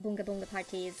Bunga bunga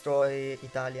parties. Destroy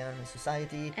Italian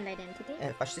society. And identity.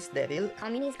 And fascist devil.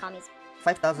 Commies.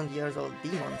 5,000 years old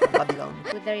demon from Babylon.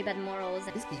 With very bad morals.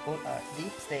 These people are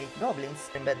deep state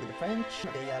goblins in bed with the French.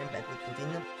 They are in bed with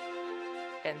Putin.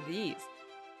 And these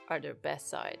are their best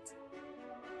sides.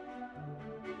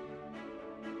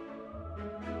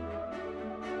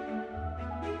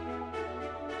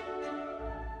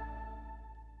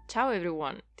 Ciao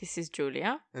everyone, this is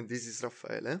Giulia. And this is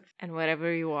Raffaele. And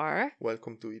wherever you are,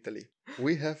 welcome to Italy.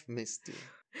 We have missed you.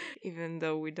 Even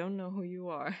though we don't know who you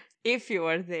are, if you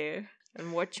are there,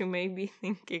 and what you may be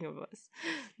thinking of us.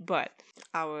 But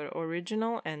our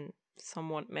original and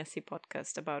somewhat messy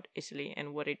podcast about Italy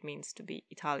and what it means to be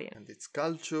Italian. And its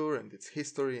culture, and its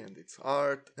history, and its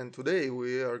art. And today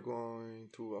we are going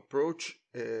to approach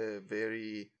a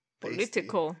very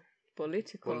political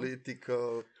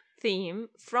theme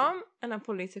from an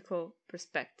apolitical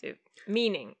perspective.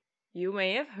 Meaning, you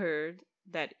may have heard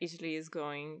that Italy is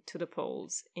going to the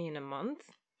polls in a month.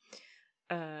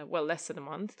 Less than a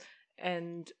month.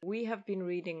 And we have been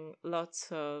reading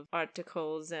lots of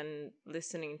articles and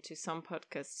listening to some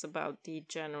podcasts about the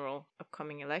general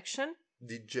upcoming election.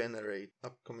 Degenerate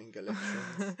upcoming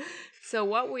elections. So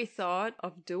what we thought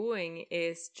of doing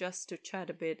is just to chat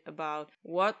a bit about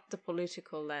what the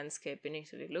political landscape in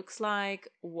Italy looks like,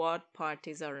 what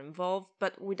parties are involved,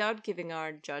 but without giving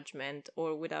our judgment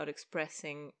or without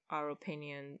expressing our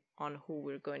opinion on who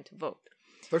we're going to vote.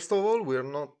 First of all, we're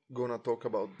not gonna talk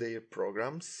about their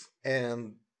programs.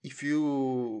 And if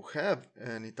you have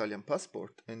an Italian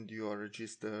passport and you are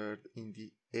registered in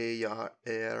the AIRE,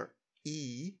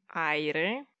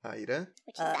 AIRE,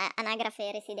 which is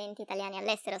Anagrafe Residenti Italiani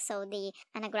all'estero, so the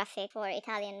anagraphic for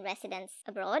Italian residents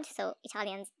abroad, so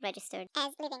Italians registered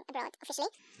as living abroad officially.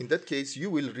 In that case, you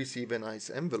will receive a nice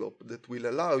envelope that will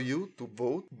allow you to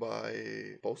vote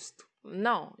by post.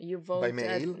 No, you vote by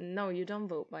mail. No, you don't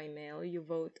vote by mail. You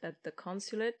vote at the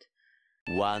consulate.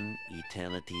 One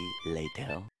eternity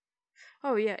later.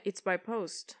 Oh yeah, it's by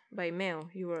post, by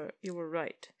mail. You were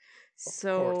right. Of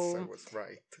course I was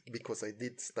right, because I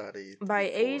did study it by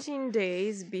before. 18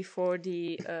 days before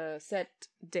the set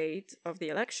date of the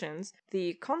elections,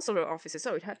 the consular offices,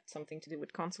 it had something to do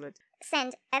with consulate,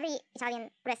 send every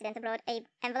Italian resident abroad a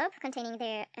envelope containing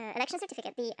their election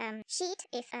certificate, the sheet,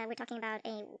 if we're talking about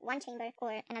a one-chamber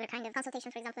or another kind of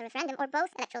consultation, for example, a referendum, or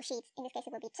both electoral sheets. In this case,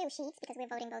 it will be two sheets because we're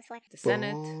voting both for the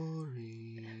Senate.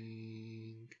 Boring.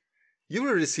 You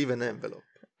will receive an envelope.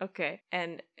 Okay,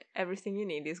 and everything you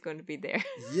need is going to be there.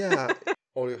 Yeah,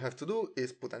 all you have to do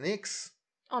is put an X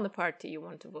on the party you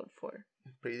want to vote for.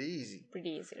 Pretty easy.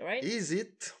 Pretty easy, right? Is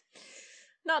it?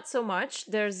 Not so much.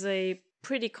 There's a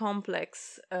pretty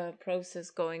complex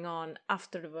process going on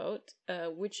after the vote,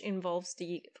 which involves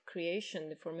the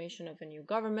formation of a new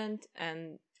government,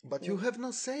 and but you have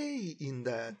no say in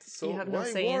that. So you have no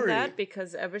say in that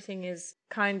because everything is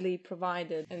kindly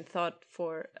provided and thought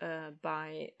for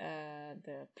by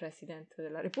the Presidente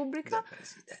della Repubblica.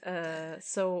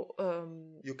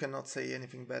 You cannot say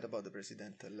anything bad about the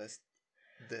President unless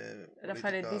the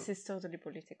Raffaele, this is totally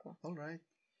political. All right.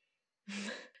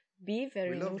 Be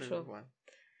very we neutral. Love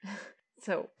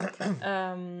So,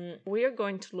 we are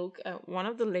going to look at one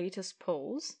of the latest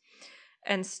polls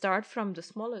and start from the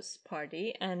smallest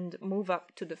party and move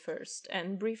up to the first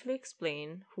and briefly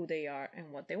explain who they are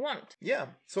and what they want. Yeah,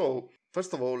 so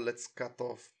first of all, let's cut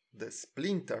off the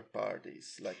splinter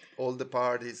parties, like all the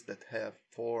parties that have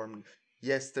formed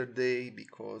yesterday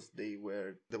because there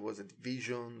was a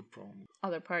division from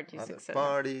other parties, etc.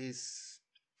 parties.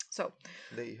 So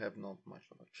they have not much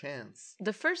of a chance.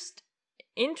 The first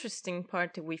interesting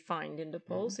party we find in the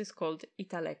polls is called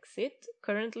Italexit,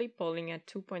 currently polling at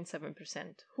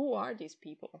 2.7%. Who are these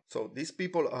people? So these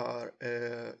people are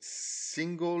a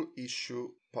single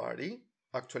issue party.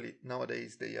 Actually,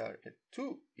 nowadays they are a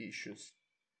two-issue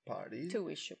party.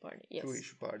 Two-issue party, yes.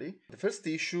 Two-issue party. The first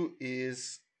issue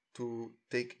is to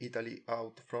take Italy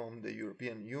out from the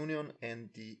European Union and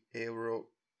the euro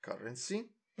currency.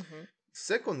 Mm-hmm.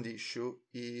 Second issue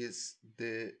is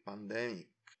the pandemic,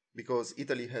 because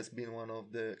Italy has been one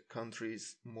of the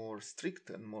countries more strict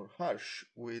and more harsh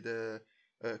with a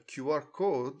QR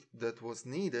code that was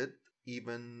needed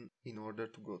even in order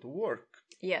to go to work.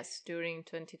 Yes, during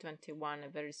 2021 a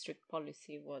very strict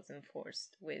policy was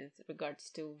enforced with regards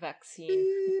to vaccine.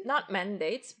 Not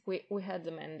mandates, we had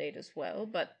the mandate as well,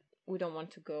 but we don't want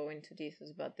to go into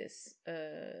details about this.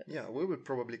 Yeah, we will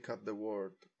probably cut the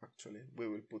word, actually. We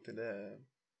will put it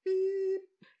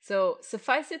So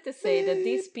suffice it to say that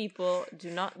these people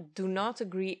do not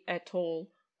agree at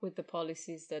all with the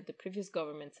policies that the previous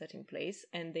government set in place,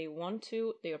 and they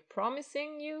are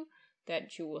promising you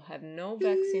that you will have no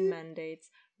vaccine mandates,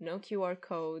 no QR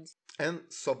codes And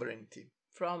sovereignty.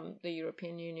 from the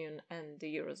European Union and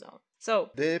the Eurozone. So,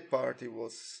 The party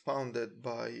was founded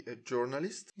by a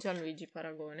journalist. Gianluigi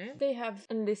Paragone, they have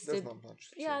There's enlisted, not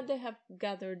much to yeah, say. they have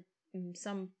gathered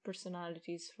some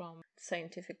personalities from the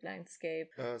scientific landscape,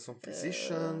 Some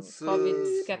physicians, COVID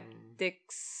some-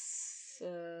 skeptics,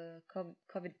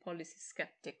 COVID policy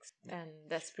skeptics, and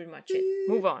that's pretty much it.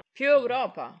 Move on. Più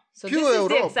Europa. So Più this is the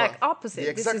Europa. exact opposite. The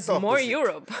exact this is more opposite.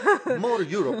 Europe. More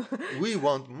Europe. We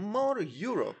want more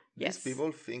Europe. Yes. These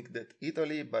people think that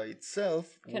Italy by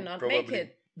itself would Cannot probably, make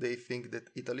it. They think that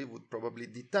Italy would probably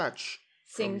detach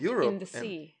Sink from Europe in the and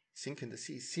sea. Sink in the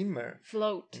sea, simmer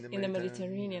Float in the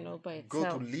Mediterranean all by go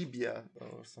itself. to Libya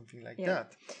or something like Yeah.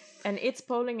 that. And it's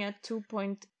polling at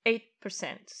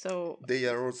 2.8%. So They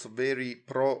are also very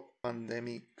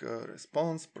pro-pandemic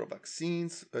response,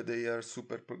 pro-vaccines. They are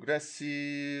super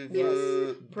progressive.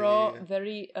 yes, pro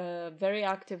they, very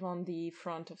active on the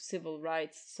front of civil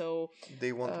rights. So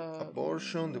they want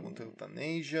abortion. They want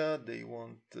euthanasia. They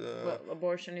want. well,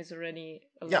 abortion is already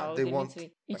yeah, allowed they in want,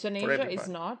 Italy. like, for Euthanasia is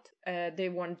everybody. not. They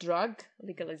want drug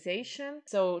legalization.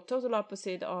 So total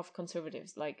opposite of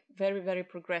conservatives, like very, very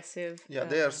progressive. Yeah,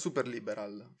 they are super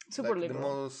liberal. super like liberal. The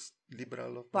most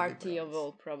liberal of the Party of liberals.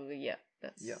 all, probably. Yeah,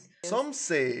 that's. Yeah. Some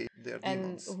say they're And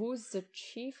demons. who's the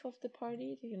chief of the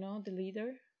party? Do you know the leader?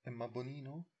 Emma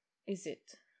Bonino? Is it?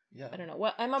 Yeah. I don't know.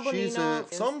 Well, Emma She's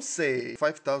Bonino. some say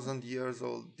 5,000 years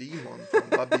old demon from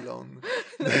Babylon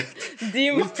that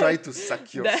Demon. will try to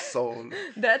suck your That- soul.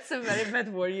 That's a very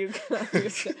bad word you can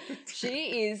use. She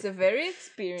is a very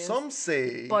experienced Some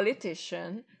say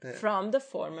politician that- from the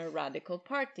former Radical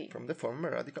Party. from the former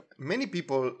radical. Many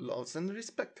people love and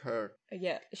respect her.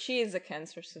 Yeah, she is a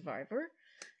cancer survivor.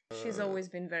 She's always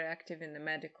been very active in the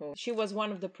medical. She was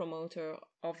one of the promoter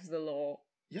of the law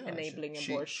Yeah, enabling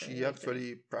abortion. She in Italy. actually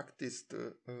practiced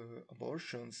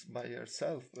abortions by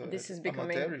herself. This is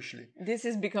becoming amateurishly. This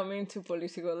is becoming too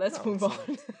political. Let's No, move it's on.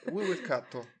 not. We will cut.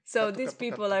 So these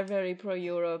people are very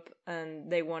pro-Europe, and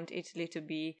they want Italy to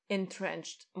be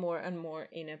entrenched more and more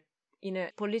in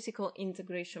a political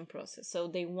integration process. So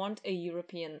they want a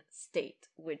European state,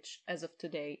 which as of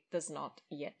today does not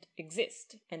yet exist,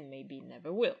 and maybe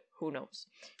never will. Who knows?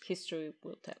 History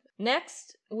will tell. Next,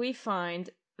 we find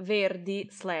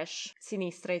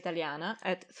Verdi/Sinistra Italiana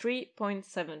at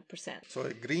 3.7%. So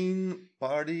a green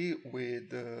party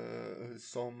with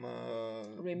some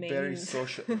very Remains.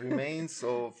 social remains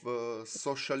of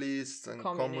socialists and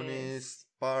communist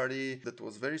party that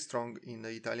was very strong in the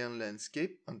Italian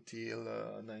landscape until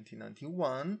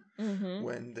 1991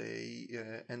 when they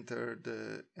entered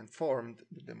and formed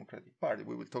the Democratic Party.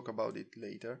 We will talk about it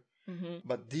later.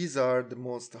 But these are the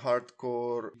most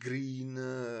hardcore green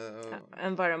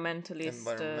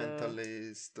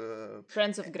environmentalist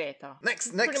friends of Greta.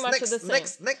 Next,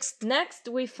 Next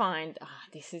we find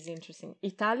this is interesting,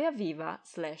 Italia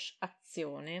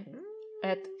Viva/Azione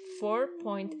at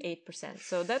 4.8%.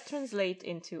 So that translates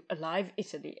into Alive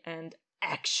Italy and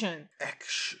Action.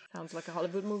 Sounds like a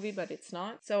Hollywood movie, but it's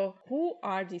not. So who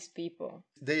are these people?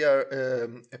 They are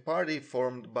a party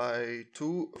formed by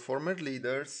two former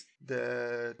leaders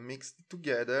that mixed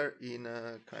together in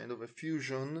a kind of a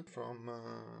fusion from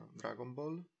Dragon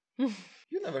Ball.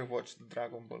 You never watched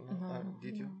Dragon Ball, no?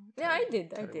 Did you? Yeah, I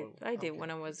did. Terrible. I did Okay, when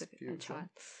I was a fusion. child.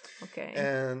 Okay.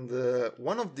 And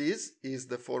one of these is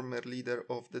the former leader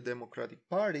of the Democratic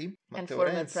Party, And Matteo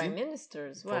former Renzi, prime minister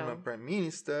as well. former prime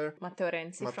minister. Matteo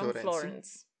Renzi from Matteo Renzi. Florence.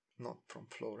 Not from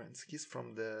Florence. He's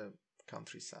from the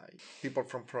countryside. People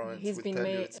from Florence He's will been tell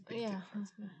you made. it's a big Yeah,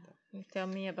 difference. you tell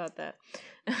me about that.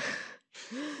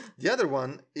 The other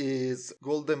one is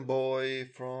Golden Boy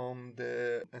from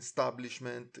the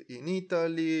establishment in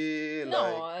Italy. No,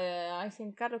 I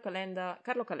think Carlo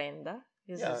Calenda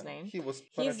is his name. He was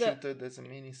He's a- parachuted as a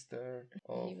minister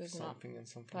of He was not something and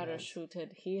something else. Parachuted.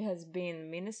 He has been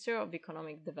Minister of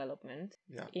Economic Development.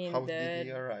 Yeah. in How the- did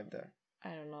he arrive there?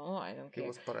 I don't know, I don't He care.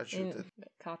 was parachuted.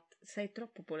 Sei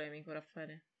troppo polemico,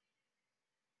 Raffaele.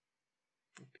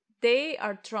 They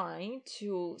are trying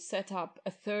to set up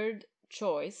a third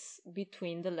choice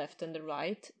between the left and the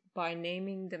right by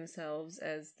naming themselves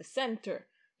as the center,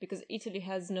 because Italy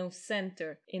has no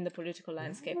center in the political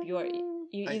landscape.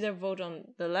 You either vote on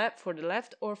the left for the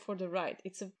left or for the right.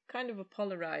 It's a kind of a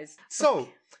polarized. So,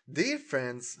 their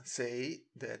friends say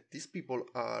that these people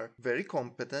are very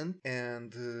competent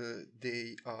and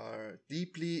they are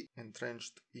deeply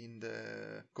entrenched in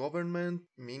the government,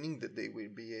 meaning that they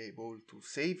will be able to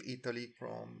save Italy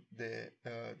from the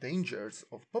dangers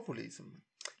of populism.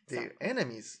 Their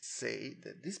enemies say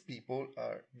that these people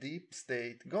are deep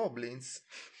state goblins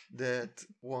that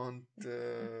want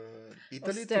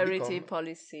Italy austerity to become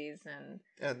policies and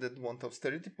that want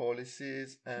austerity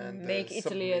policies and make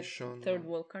Italy a submission. third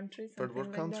world country. Third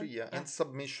world Like country, that? yeah, and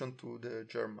submission to the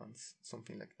Germans,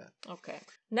 something like that. Okay.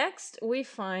 Next, we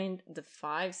find the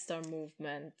 5-star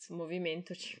movement,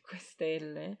 Movimento 5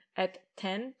 Stelle, at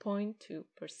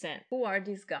 10.2%. Who are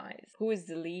these guys? Who is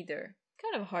the leader?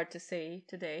 Kind of hard to say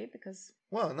today because...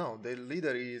 Well, no, the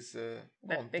leader is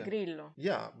Beppe Conte. Grillo.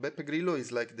 Yeah, Beppe Grillo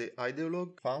is like the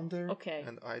ideologue, founder Okay.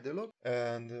 and ideologue.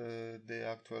 And the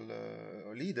actual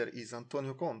leader is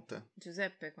Antonio Conte.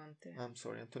 Giuseppe Conte. I'm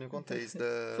sorry, Antonio Conte is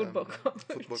the football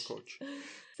coach.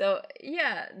 So,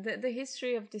 yeah, the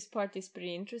history of this party is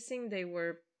pretty interesting. They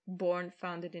were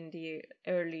founded in the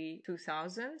early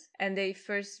 2000s, and they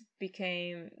first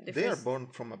became... They are born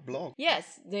from a blog.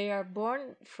 Yes, they are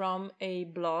born from a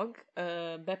blog,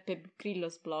 Beppe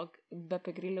Grillo's blog.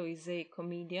 Beppe Grillo is a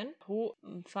comedian who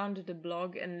founded a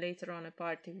blog and later on a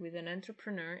party with an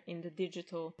entrepreneur in the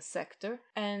digital sector.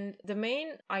 And the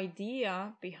main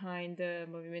idea behind the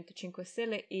Movimento 5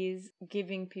 Stelle is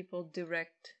giving people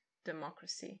direct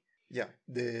democracy. Yeah,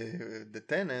 the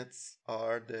tenets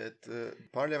are that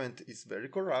parliament is very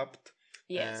corrupt.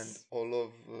 Yes. And all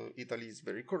of Italy is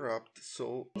very corrupt,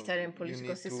 so... Italian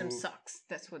political system sucks,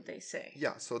 that's what they say.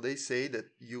 Yeah, so they say that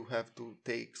you have to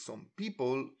take some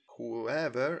people,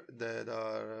 whoever, that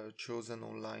are chosen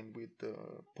online with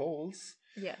polls.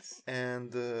 Yes.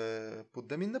 And put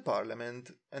them in the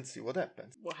parliament and see what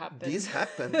happens. What happened? This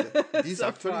happened. This so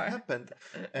actually far. happened.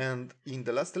 And in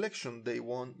the last election, they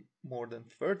won more than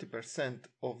 30%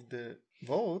 of the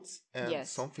votes and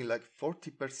something like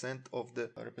 40% of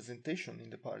the representation in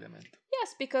the parliament.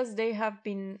 Yes, because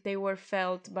they were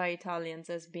felt by Italians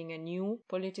as being a new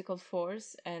political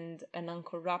force and an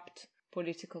uncorrupt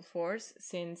political force,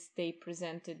 since they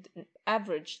presented the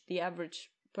average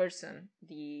person,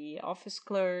 the office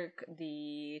clerk,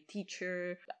 the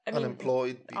teacher,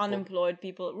 unemployed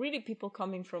people, really people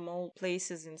coming from all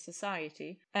places in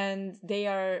society. And they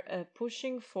are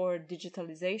pushing for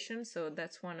digitalization, so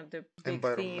that's one of the big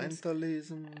themes.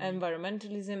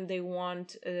 Environmentalism. They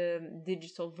want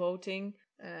digital voting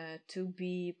to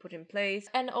be put in place.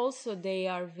 And also they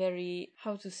are very,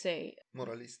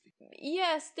 moralistic.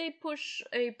 Yes, they push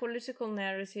a political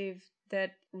narrative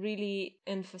that really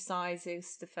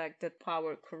emphasizes the fact that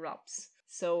power corrupts.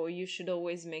 So you should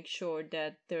always make sure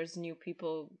that there's new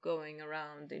people going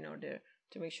around in order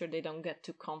to make sure they don't get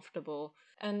too comfortable.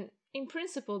 And in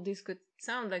principle, this could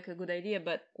sound like a good idea,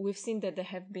 but we've seen that they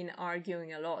have been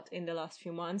arguing a lot in the last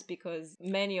few months because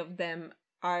many of them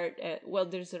are,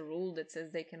 there's a rule that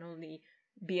says they can only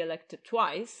be elected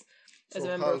twice. So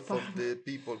half of the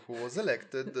people who was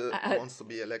elected wants to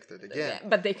be elected again.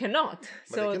 But they cannot.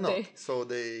 So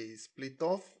they split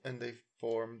off and they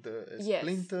formed a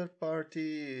splinter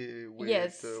party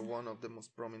with one of the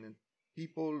most prominent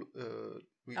people,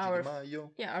 Luigi Di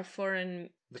Maio. Yeah, our foreign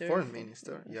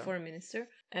minister.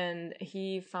 And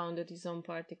he founded his own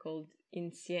party called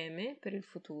Insieme per il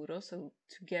Futuro, so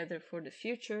together for the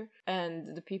future.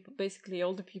 And the people, basically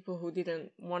all the people who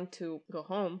didn't want to go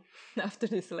home after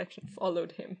this election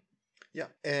followed him. Yeah,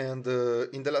 and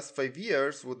in the last 5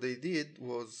 years, what they did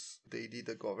was they did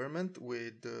a government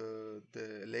with the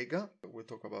Lega, we'll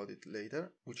talk about it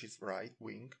later, which is right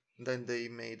wing. Then they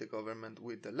made a government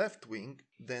with the left wing.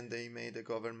 Then they made a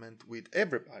government with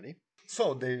everybody.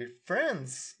 So their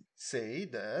friends say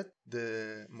that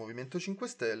the Movimento 5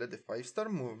 Stelle, the 5-star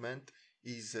movement,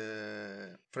 is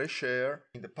fresh air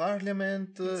in the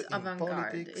parliament, in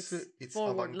politics. It's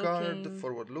avant-garde,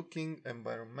 forward-looking,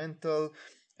 environmental,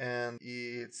 and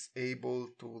it's able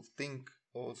to think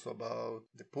also about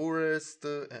the poorest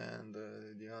and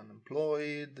the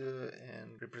unemployed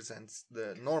and represents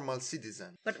the normal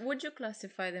citizen. But would you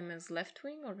classify them as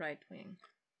left-wing or right-wing?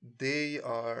 They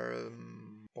are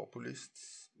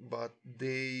populists, but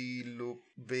they look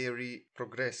very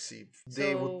progressive.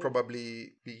 They would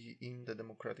probably be in the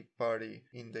Democratic Party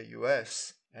in the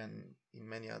US and in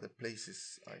many other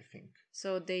places, I think.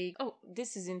 So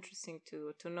this is interesting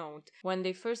to note. When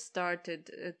they first started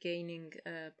gaining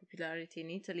popularity in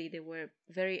Italy, they were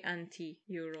very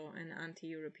anti-Euro and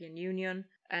anti-European Union,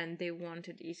 and they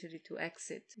wanted Italy to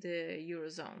exit the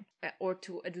Eurozone, or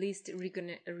to at least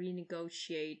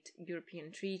renegotiate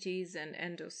European treaties and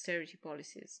end austerity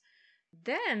policies.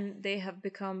 Then they have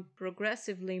become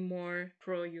progressively more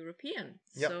pro-European.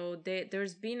 Yep. So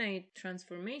there's been a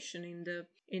transformation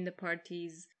in the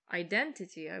party's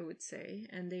identity, I would say,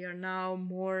 and they are now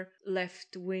more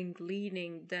left-wing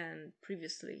leaning than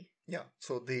previously. Yeah,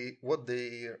 so what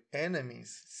their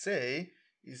enemies say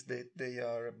is that they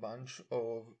are a bunch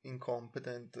of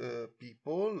incompetent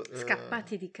people.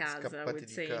 Scappati di casa, I scappati would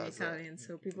di say in casa. Italian,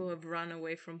 so people who have run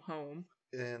away from home.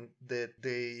 And that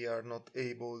they are not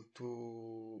able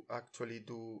to actually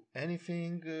do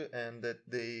anything, and that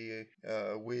they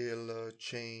will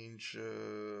change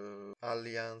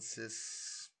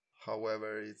alliances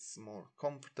however it's more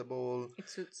comfortable. It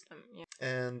suits them, yeah.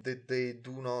 And that they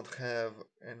do not have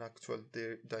an actual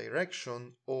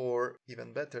direction, or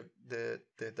even better, the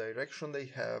direction they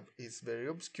have is very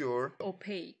obscure.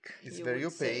 Opaque. It's very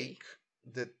opaque.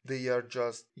 That they are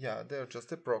just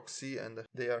a proxy, and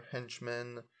they are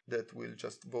henchmen that will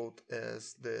just vote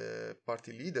as the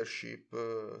party leadership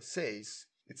says.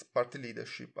 It's party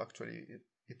leadership, actually.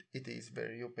 It is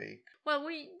very opaque. Well,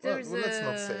 let's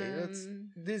not say.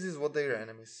 This is what their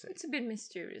enemies say. It's a bit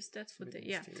mysterious. That's what they.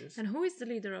 Yeah. Mysterious. And who is the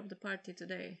leader of the party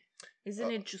today?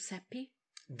 Isn't it Giuseppe?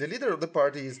 The leader of the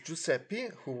party is Giuseppe,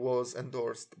 who was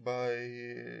endorsed by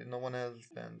no one else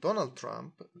than Donald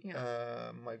Trump.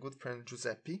 Yeah. My good friend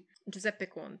Giuseppe. Giuseppe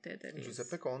Conte, that is.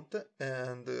 Giuseppe Conte,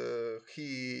 and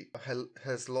he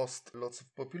has lost lots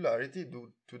of popularity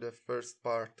due to the first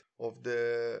part of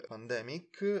the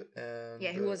pandemic. And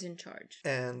he was in charge.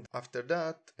 And after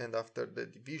that, and after the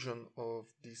division of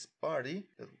this party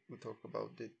that we talked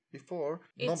about it before,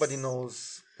 nobody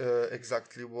knows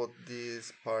exactly what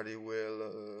this party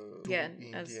will do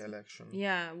in the election.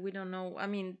 Yeah, we don't know. I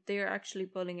mean, they're actually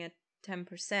polling at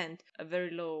 10%, a very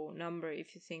low number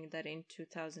if you think that in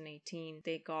 2018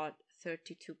 they got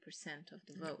 32% of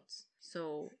the votes.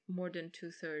 So more than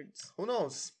 2/3. Who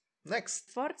knows?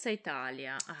 Next. Forza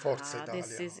Italia. Forza Italia.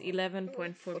 This is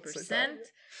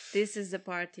 11.4%. This is the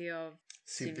party of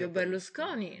Silvio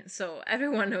Berlusconi. So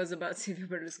everyone knows about Silvio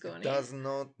Berlusconi. Does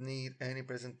not need any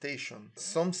presentation.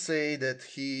 Some say that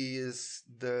he is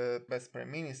the best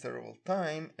prime minister of all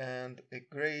time and a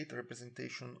great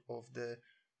representation of the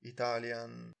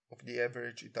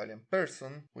average Italian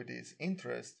person, with his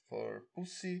interest for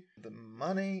pussy, the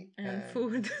money, and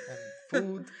food,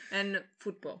 and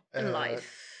football, and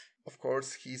life. Of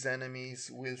course, his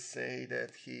enemies will say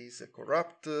that he's a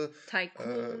corrupt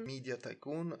tycoon, media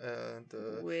tycoon, and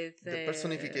with the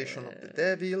personification of the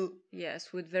devil.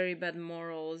 Yes, with very bad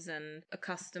morals and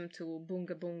accustomed to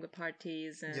bunga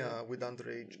parties. And with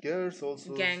underage girls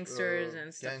also. Gangsters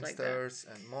and stuff like that. Gangsters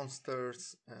and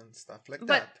monsters and stuff like that.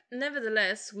 But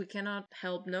nevertheless, we cannot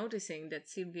help noticing that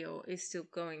Silvio is still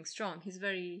going strong. He's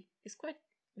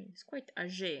quite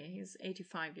âgé. He's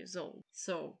 85 years old.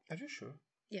 So. Are you sure?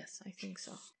 Yes, I think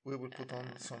so. We will put on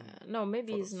some. No,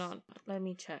 maybe photos. He's not. Let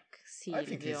me check. Silvio. I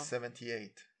think he's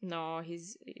 78. No,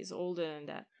 he's older than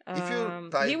that. If you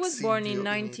type he was born in Silvio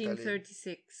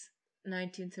 1936.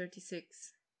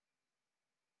 1936.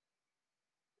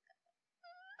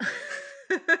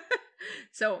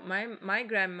 So my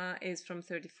grandma is from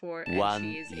 34 and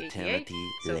she is 88.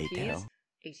 So he is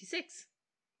 86.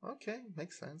 Okay,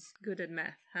 makes sense. Good at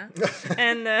math, huh?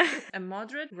 And a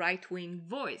moderate right-wing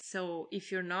voice. So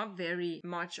if you're not very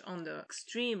much on the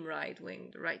extreme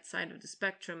right-wing, the right side of the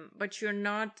spectrum, but you're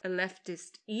not a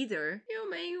leftist either, you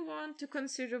may want to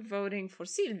consider voting for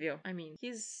Silvio. I mean,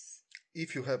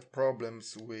 if you have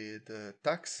problems with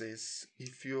taxes,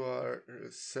 if you are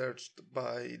searched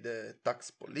by the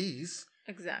tax police,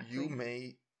 exactly, you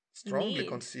may strongly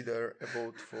consider a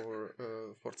vote for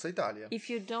Forza Italia. If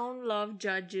you don't love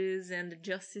judges and the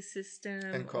justice system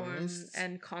and communists,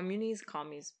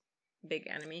 commies, big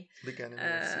enemy.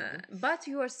 But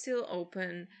you are still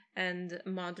open and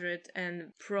moderate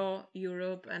and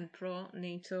pro-Europe and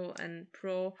pro-NATO and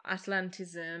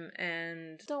pro-Atlantism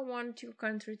and don't want your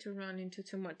country to run into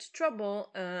too much trouble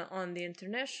on the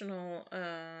international...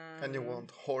 and you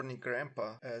want horny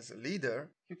grandpa as a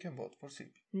leader, you can vote for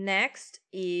Silvio. Next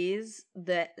is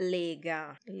the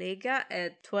Lega. Lega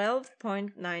at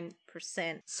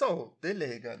 12.9%. So, the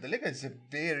Lega is a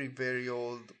very, very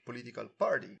old political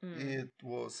party. It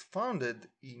was founded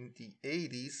in the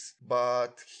 80s,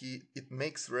 but it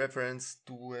makes reference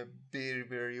to a very,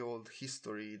 very old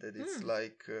history that is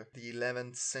like the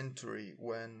 11th century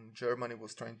when Germany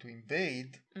was trying to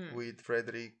invade with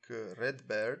Frederick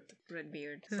Redbeard.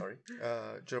 Sorry.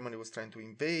 Germany was trying to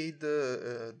invade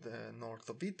the north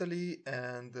of Italy,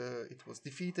 and it was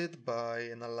defeated by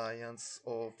an alliance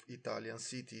of Italian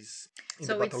cities in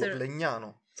the Battle of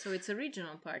Legnano. So it's a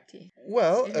regional party.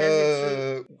 Well, It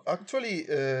has its actually,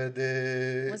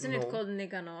 Wasn't it no, called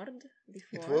Lega Nord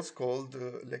before? it was called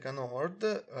Lega Nord.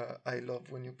 I love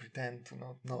when you pretend to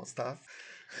not know stuff.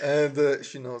 And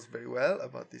she knows very well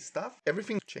about this stuff.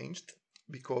 Everything changed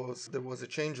because there was a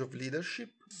change of leadership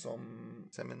some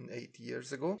 7-8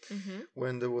 years ago,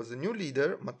 when there was a new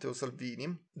leader, Matteo Salvini,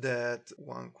 that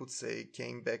one could say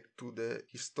came back to the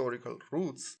historical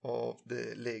roots of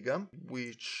the Lega,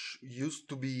 which used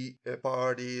to be a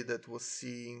party that was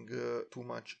seeing too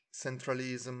much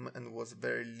centralism and was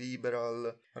very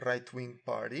liberal right-wing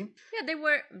party. Yeah, they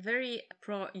were very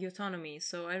pro-autonomy.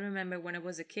 So I remember when I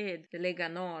was a kid, the Lega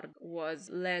Nord was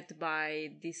led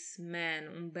by this man,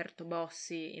 Umberto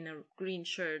Bossi, in a green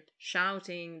shirt,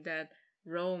 shouting that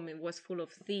Rome was full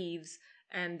of thieves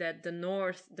and that the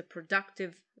north, the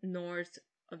productive north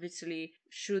of Italy,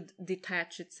 should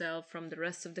detach itself from the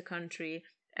rest of the country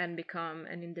and become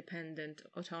an independent,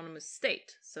 autonomous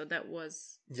state. So that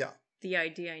was the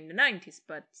idea in the 90s,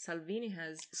 but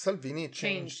Salvini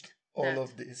changed all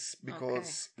of this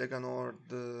because Lega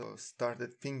Nord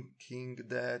started thinking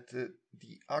that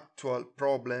the actual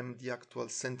problem, the actual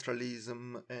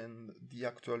centralism and the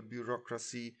actual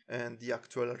bureaucracy and the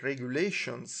actual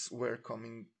regulations were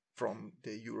coming from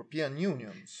the European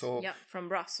Union. So from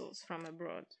Brussels, from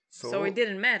abroad. So it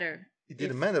didn't matter. It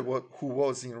didn't matter who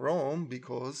was in Rome,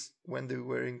 because when they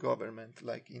were in government,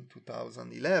 like in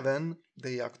 2011,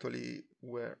 they actually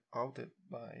were outed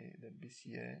by the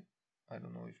BCA. I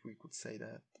don't know if we could say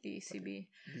that. The ECB.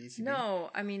 The ECB. No,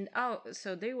 I mean,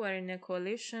 so they were in a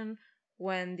coalition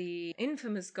when the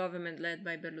infamous government led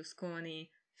by Berlusconi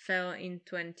fell in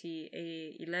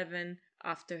 2011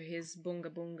 after his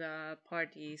Bunga Bunga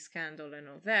party scandal and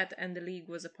all that, and the League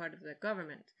was a part of that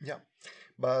government. Yeah,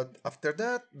 but after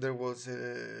that there was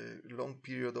a long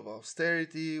period of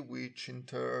austerity, which in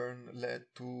turn led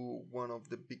to one of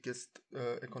the biggest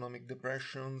economic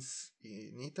depressions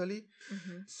in Italy.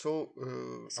 So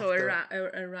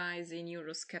a rise in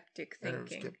Eurosceptic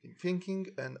thinking.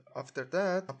 And after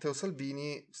that, Matteo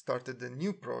Salvini started a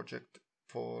new project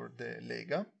for the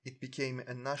Lega. It became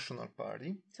a national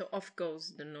party. So off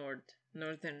goes the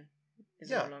Northern is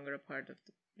no longer a part of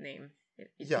the name.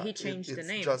 He changed the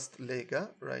name. It's just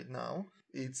Lega right now.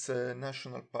 It's a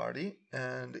national party,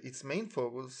 and its main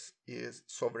focus is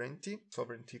sovereignty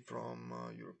from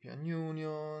European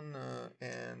Union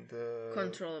and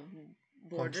control of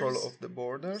borders. Control of the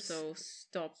borders. So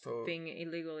stopping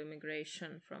illegal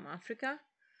immigration from Africa.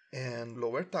 And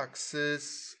lower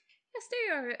taxes. Yes, they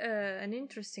are an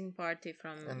interesting party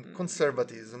from and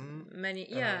conservatism.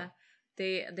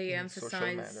 They emphasize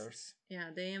social matters. Yeah,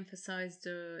 they emphasize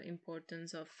the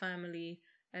importance of family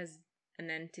as an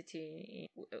entity.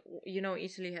 You know,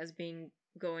 Italy has been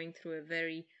going through a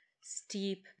very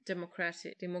steep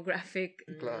demographic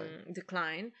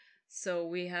decline. So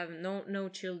we have no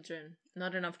children,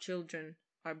 not enough children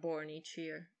are born each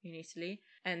year in Italy,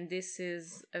 and this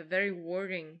is a very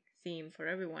worrying theme for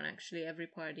everyone. Actually, every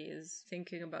party is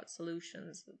thinking about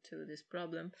solutions to this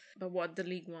problem. But what the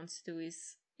League wants to do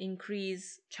is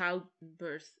increase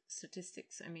childbirth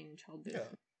statistics. I mean,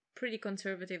 pretty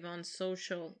conservative on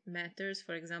social matters.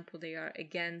 For example, they are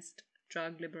against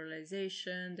drug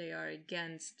liberalization. They are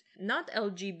against not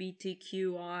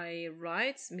LGBTQI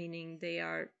rights, meaning they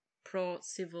are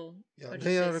pro-civil.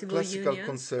 They are classical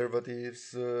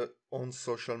conservatives on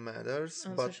social matters,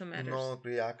 not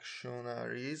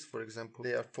reactionaries. For example,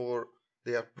 they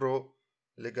are pro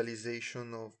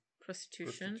legalization of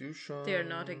prostitution. They are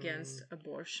not against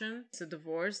abortion. So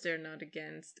divorce, they're not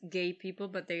against gay people,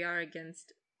 but they are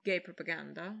against gay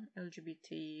propaganda,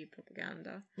 LGBT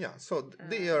propaganda. Yeah, so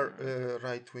they are a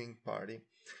right-wing party.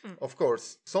 Of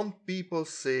course, some people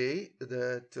say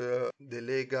that the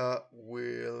Lega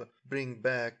will bring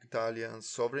back Italian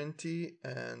sovereignty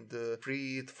and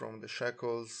free it from the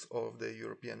shackles of the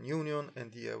European Union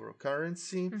and the euro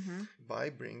currency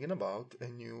by bringing about a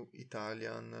new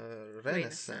Italian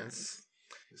renaissance,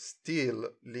 still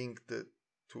linked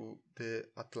to the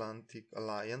Atlantic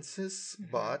alliances,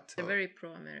 but they're very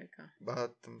pro-America.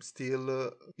 But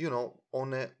still,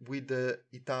 with the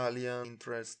Italian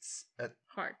interests at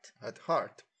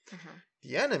heart.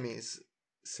 The enemies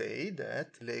say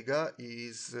that Lega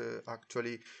is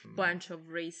actually bunch of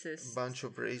racist,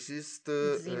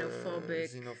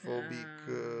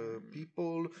 xenophobic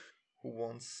people who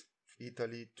wants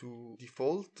Italy to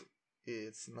default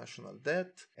its national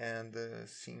debt and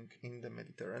sink in the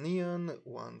Mediterranean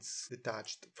once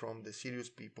detached from the serious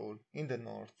people in the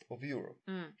north of Europe.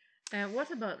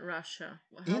 What about Russia?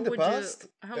 In the past,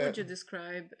 how would you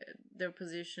describe their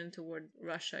position toward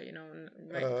Russia?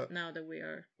 Now that we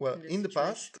are well, in this in the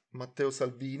situation? past, Matteo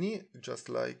Salvini, just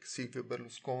like Silvio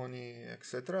Berlusconi,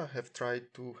 etc., have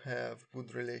tried to have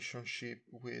good relationship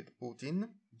with Putin.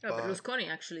 Oh, Berlusconi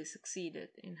actually succeeded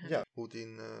in having. Yeah,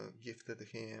 Putin gifted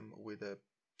him with a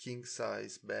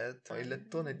king-size bed, il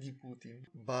lettone di Putin.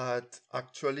 But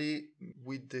actually,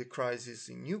 with the crisis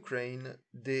in Ukraine,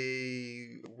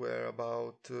 they were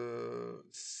about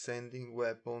sending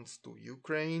weapons to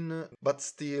Ukraine, but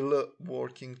still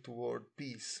working toward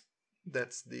peace.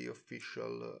 That's the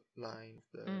official line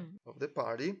of the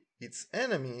party. Its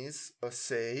enemies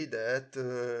say that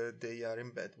they are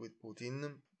in bed with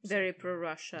Putin. Very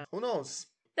pro-Russia. Who knows?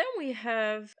 Then we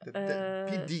have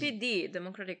the PD,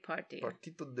 Democratic Party.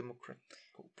 Partito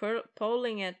Democratico.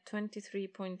 Polling at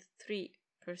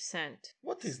 23.3%.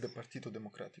 What is the Partito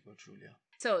Democratico, Giulia?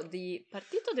 So the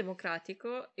Partito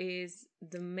Democratico is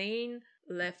the main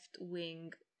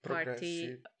left-wing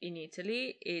party in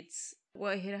Italy. It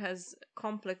has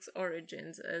complex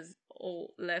origins, as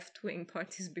all left-wing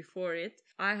parties before it.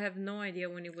 I have no idea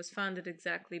when it was founded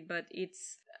exactly, but it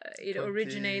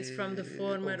originates from the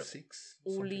former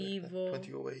Ulivo.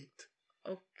 2008.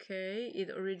 Okay, it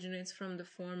originates from the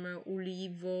former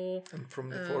Ulivo and from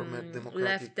the former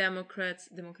Left Democrats,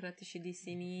 Democratici di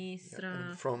Sinistra,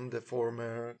 and from the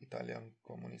former Italian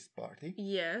Communist Party.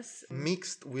 Yes,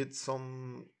 mixed with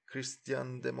some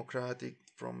Christian Democratic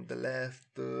from the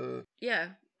left.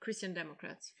 Christian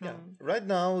Democrats. Right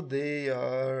now they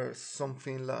are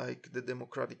something like the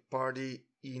Democratic Party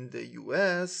in the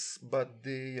US, but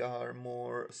they are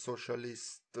more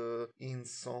socialist in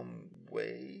some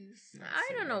ways.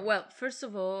 I don't know. Well, first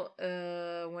of all,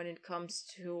 when it comes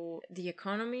to the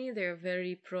economy, they're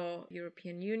very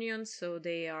pro-European Union, so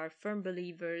they are firm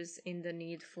believers in the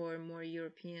need for more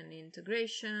European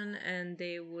integration, and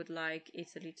they would like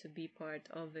Italy to be part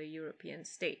of a European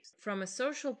state. From a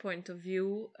social point of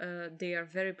view, they are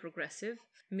very progressive,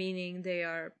 meaning they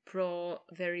are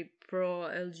very pro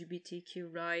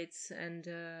LGBTQ rights and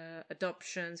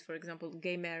adoptions, for example,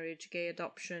 gay marriage, gay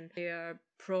adoption. They are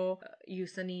pro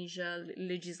euthanasia,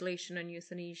 legislation on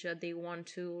euthanasia. They want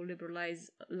to liberalize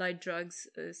light drugs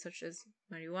such as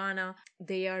marijuana.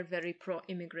 They are very pro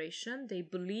immigration. They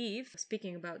believe,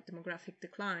 speaking about demographic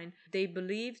decline, they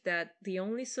believe that the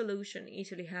only solution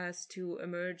Italy has to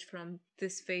emerge from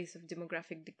this phase of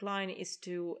demographic decline is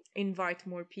to invite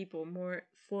more people, more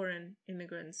foreign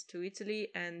immigrants to Italy,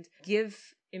 and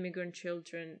give immigrant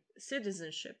children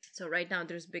citizenship. So right now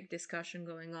there's big discussion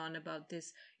going on about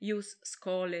this Ius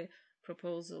Scholae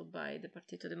proposal by the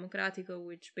Partito Democratico,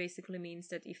 which basically means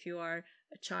that if you are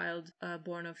a child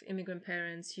born of immigrant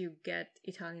parents, you get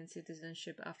Italian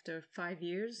citizenship after 5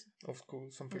 years of school,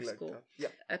 something like that.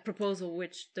 Yeah, a proposal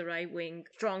which the right wing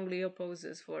strongly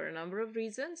opposes for a number of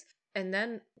reasons. And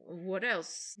then what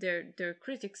else? Their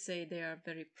critics say they are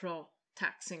very pro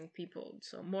taxing people,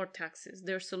 so more taxes.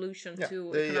 Their solution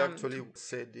to they actually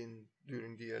said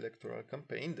during the electoral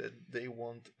campaign that they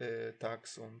want a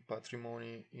tax on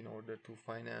patrimony in order to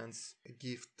finance a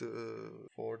gift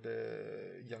for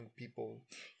the young people.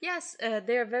 Yes,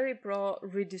 they are very pro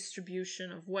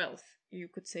redistribution of wealth, you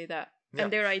could say that. Yeah.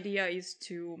 And their idea is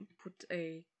to put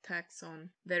a tax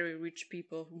on very rich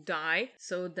people who die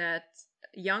so that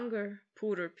younger,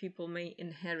 poorer people may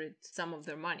inherit some of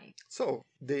their money. So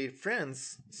their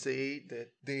friends say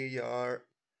that they are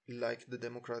like the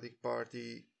Democratic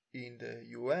Party in the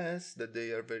US, that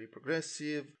they are very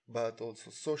progressive, but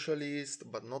also socialist,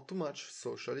 but not too much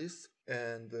socialist.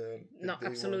 And no,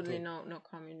 absolutely no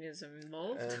communism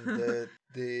involved. And that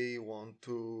they want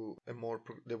a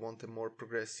more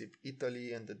progressive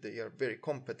Italy, and that they are very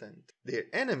competent. Their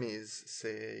enemies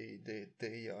say that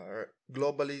they are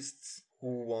globalists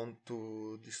who want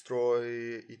to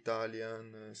destroy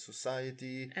Italian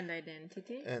society and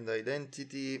identity, and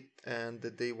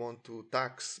that they want to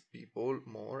tax people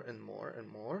more and more and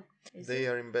more. They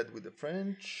are in bed with the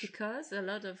French because a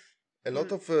lot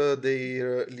of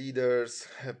their leaders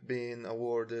have been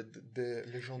awarded the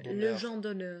Légion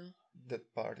d'honneur.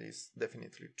 That part is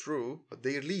definitely true. But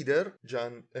their leader, I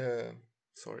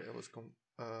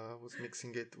was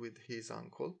mixing it with his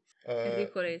uncle.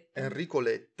 Enrico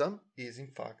Letta is in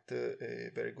fact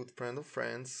a very good friend of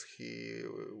France. He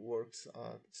works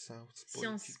at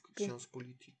Sciences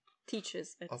Politiques.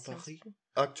 Teaches at Paris.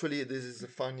 Actually, this is a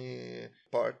funny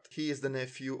part. He is the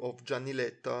nephew of Gianni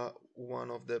Letta,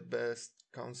 one of the best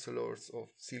counselors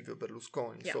of Silvio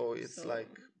Berlusconi. Yeah, so it's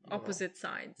like opposite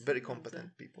sides. Very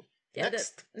competent people. Yeah,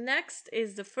 next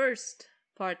is the first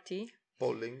party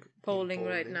polling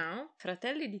right now.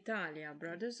 Fratelli d'Italia,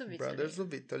 Brothers of Italy. Brothers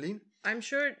of Italy. I'm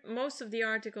sure most of the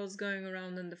articles going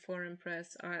around in the foreign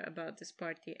press are about this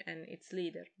party and its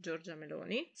leader, Giorgia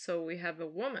Meloni. So we have a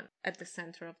woman at the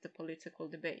center of the political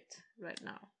debate right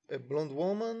now. A blonde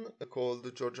woman called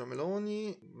Giorgia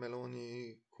Meloni.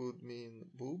 Meloni could mean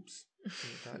boobs in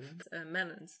Italian.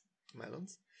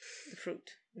 Melons. The fruit,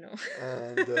 you know.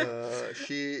 And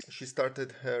she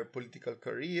started her political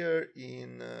career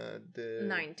in the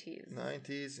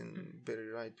 90s in very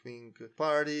right-wing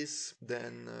parties.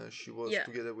 Then she was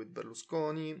together with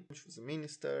Berlusconi. She was a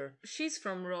minister. She's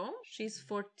from Rome. She's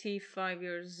 45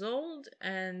 years old,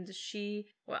 and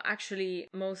actually,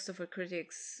 most of her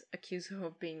critics accuse her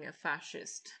of being a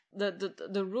fascist.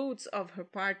 The roots of her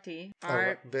party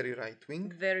are very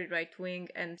right-wing,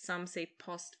 and some say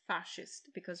post-fascist,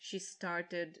 because she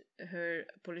started her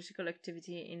political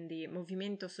activity in the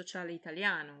Movimento Sociale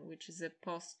Italiano, which is a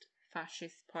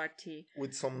post-fascist party.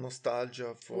 With some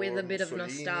nostalgia for With a bit Mussolini, of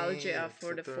nostalgia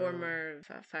for the etc. former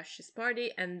fascist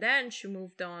party. And then she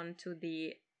moved on to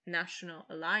the National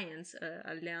Alliance,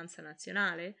 Alleanza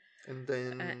Nazionale.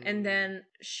 And then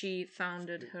she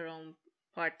founded her own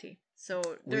party. So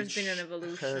there's been an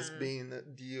evolution. Has been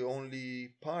the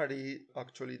only party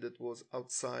actually that was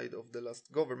outside of the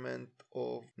last government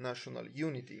of national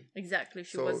unity. Exactly.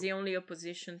 She was the only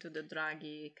opposition to the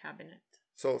Draghi cabinet.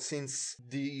 So since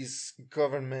this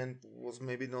government was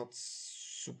maybe not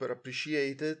super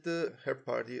appreciated, her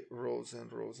party rose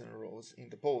and rose and rose in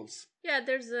the polls. Yeah,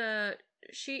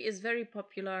 she is very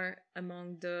popular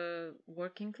among the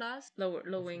working class,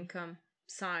 low income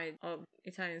side of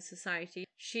Italian society.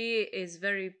 She is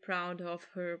very proud of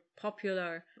her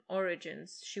popular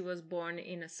origins. She was born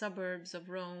in the suburbs of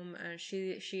Rome, and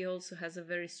she also has a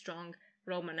very strong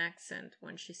Roman accent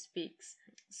when she speaks.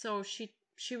 So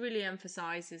she really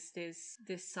emphasizes this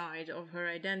side of her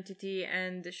identity,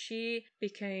 and she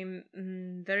became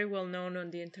very well known on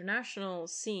the international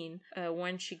scene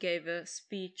when she gave a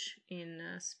speech in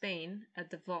Spain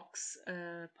at the Vox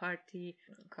Party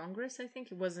Congress. I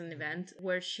think it was an event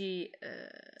where she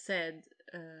said,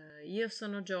 "Io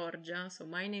sono Giorgia," so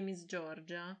my name is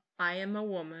Giorgia. I am a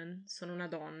woman, sono una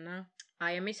donna.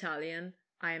 I am Italian.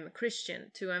 I am a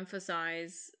Christian, to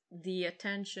emphasize the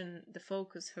attention, the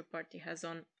focus her party has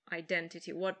on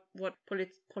identity. What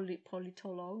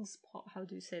politologues, how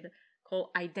do you say that,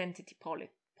 call identity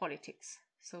politics.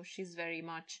 So she's very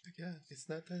much... Yeah, it's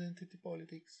not identity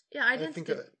politics. Yeah,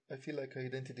 identity. I feel like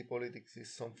identity politics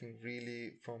is something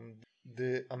really from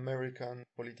the American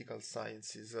political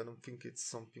sciences. I don't think it's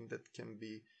something that can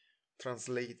be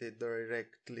translated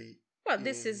directly. Well,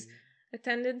 this is a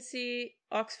tendency,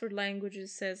 Oxford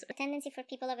Languages says, a tendency for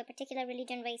people of a particular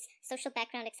religion, race, social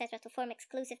background, etc. to form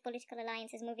exclusive political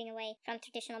alliances, moving away from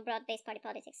traditional broad-based party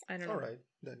politics. I don't know. All right,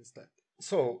 that is that.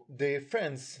 So their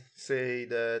friends say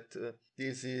that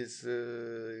this is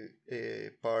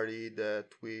a party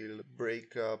that will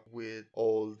break up with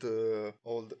all the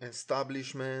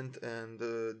establishment and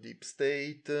the deep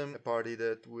state, a party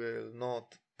that will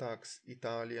not tax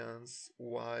Italians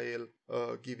while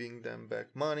giving them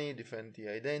back money, defend the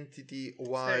identity,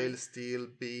 while still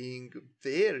being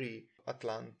very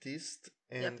Atlantist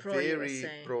and very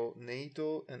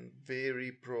pro-NATO and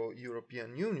very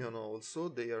pro-European Union also.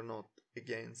 They are not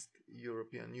against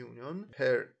European Union.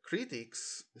 Her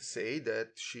critics say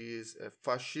that she is a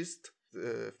fascist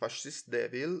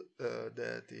devil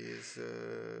that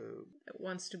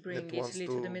wants to bring Italy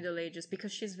to the Middle Ages,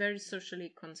 because she's very socially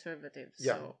conservative.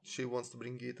 Yeah, so she wants to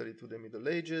bring Italy to the Middle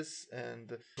Ages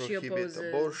and prohibit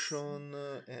abortion.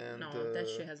 And that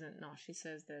she hasn't. No, she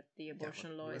says that the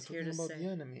abortion law is here to stay. stay. The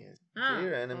enemies.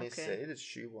 Their enemies say that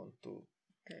she wants to.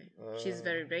 Okay. She's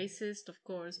very racist, of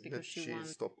course, because she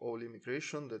wants stop all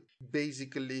immigration. That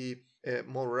basically a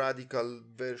more radical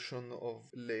version of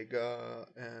Lega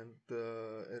and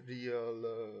a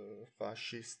real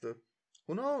fascist.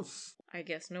 Who knows? I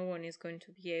guess no one is going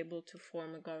to be able to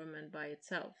form a government by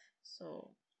itself.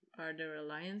 So, are there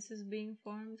alliances being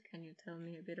formed? Can you tell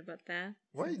me a bit about that?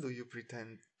 Why do you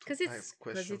pretend to ask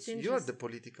questions? You are the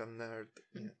political nerd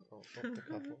of the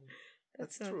couple.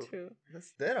 That's not true.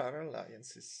 There are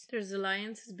alliances. There's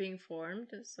alliances being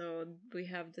formed. So we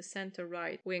have the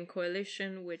center-right wing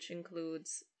coalition, which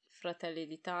includes Fratelli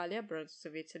d'Italia, Brothers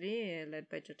of Italy, led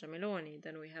by Giorgia Meloni.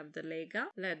 Then we have the Lega,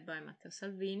 led by Matteo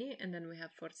Salvini, and then we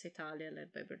have Forza Italia,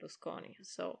 led by Berlusconi.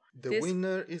 So the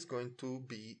winner is going to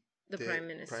be the Prime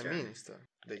Minister.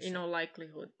 In all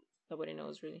likelihood. Nobody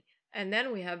knows really. And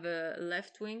then we have a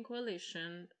left-wing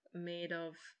coalition made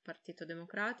of Partito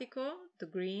Democratico, the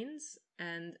Greens,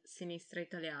 and Sinistra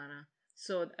Italiana,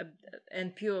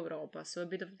 and più Europa, so a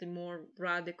bit of the more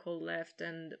radical left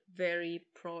and very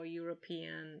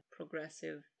pro-European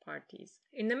progressive parties.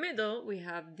 In the middle, we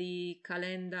have the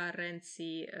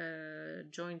Calenda-Renzi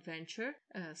joint venture,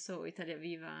 so Italia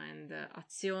Viva and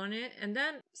Azione, and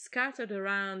then scattered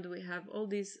around we have all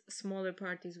these smaller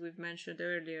parties we've mentioned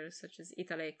earlier, such as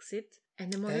Italexit,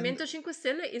 and the Movimento 5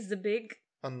 Stelle is the big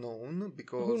unknown,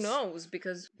 because who knows,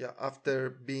 because after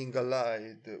being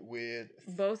allied with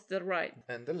both the right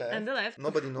and the left,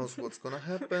 nobody knows what's gonna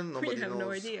happen. Nobody have knows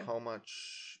no idea.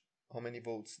 how many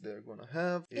votes they're gonna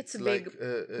have. It's a like big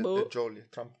a jolly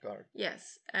trump card.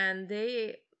 Yes, and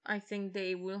I think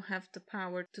they will have the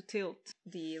power to tilt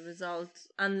the result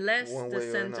unless One the way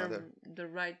or center, another. the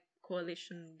right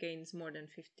coalition gains more than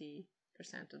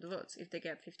 50% of the votes. If they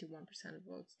get 51% of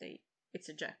votes, it's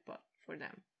a jackpot for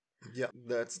them. Yeah,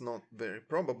 that's not very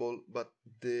probable, but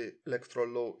the electoral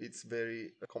law is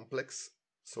very complex,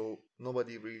 so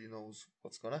nobody really knows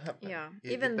what's gonna happen. Yeah,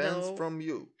 it depends though, from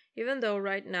you. Even though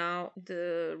right now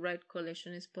the right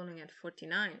coalition is polling at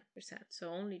 49%, so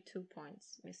only 2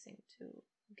 points missing to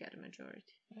get a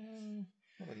majority.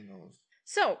 Nobody knows.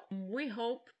 So, we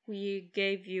hope we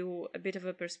gave you a bit of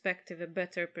a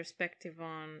better perspective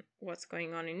on what's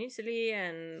going on in Italy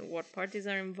and what parties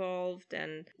are involved,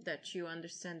 and that you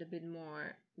understand a bit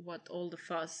more what all the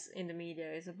fuss in the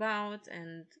media is about.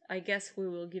 And I guess we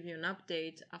will give you an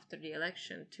update after the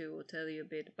election to tell you a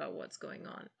bit about what's going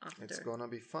on after. It's gonna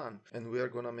be fun, and we are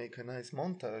gonna make a nice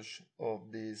montage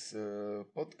of this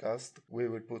podcast. We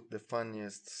will put the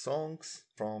funniest songs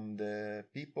from the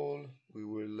people. We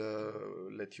will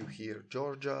let you hear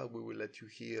Georgia. We will let you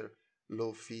hear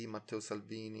Lofi, Matteo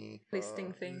Salvini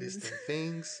listing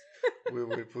things. We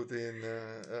will put in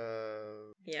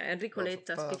Enrico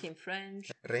Letta speaking French,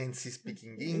 Renzi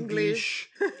speaking English.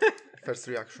 First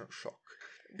reaction, shock.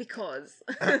 Because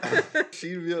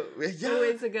Silvio,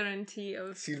 always a guarantee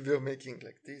of Silvio making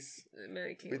like this,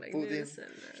 making with like pudding. this,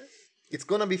 and it's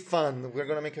gonna be fun. We're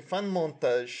gonna make a fun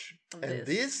montage, and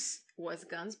this was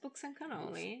Guns, Books and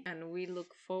Cannoli, and we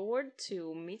look forward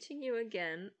to meeting you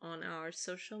again on our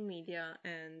social media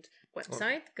and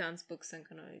website,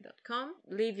 gunsbooksandcannoli.com.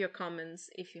 Leave your comments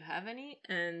if you have any,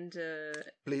 and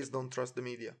please don't trust the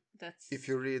media. If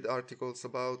you read articles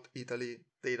about Italy,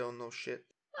 they don't know shit.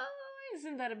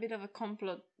 Isn't that a bit of a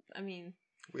complot? I mean,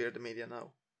 we are the media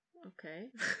now. Okay.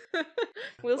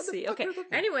 We'll see. Okay.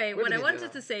 Anyway, what I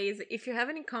wanted to say is if you have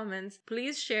any comments,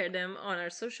 please share them on our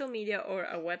social media or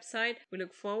our website. We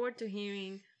look forward to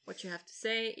hearing what you have to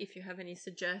say. If you have any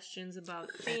suggestions about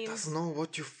themes. Let us know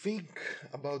what you think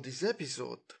about this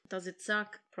episode. Does it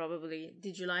suck? Probably.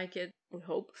 Did you like it? We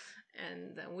hope.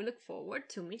 And then we look forward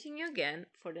to meeting you again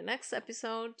for the next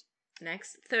episode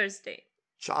next Thursday.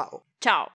 Ciao. Ciao.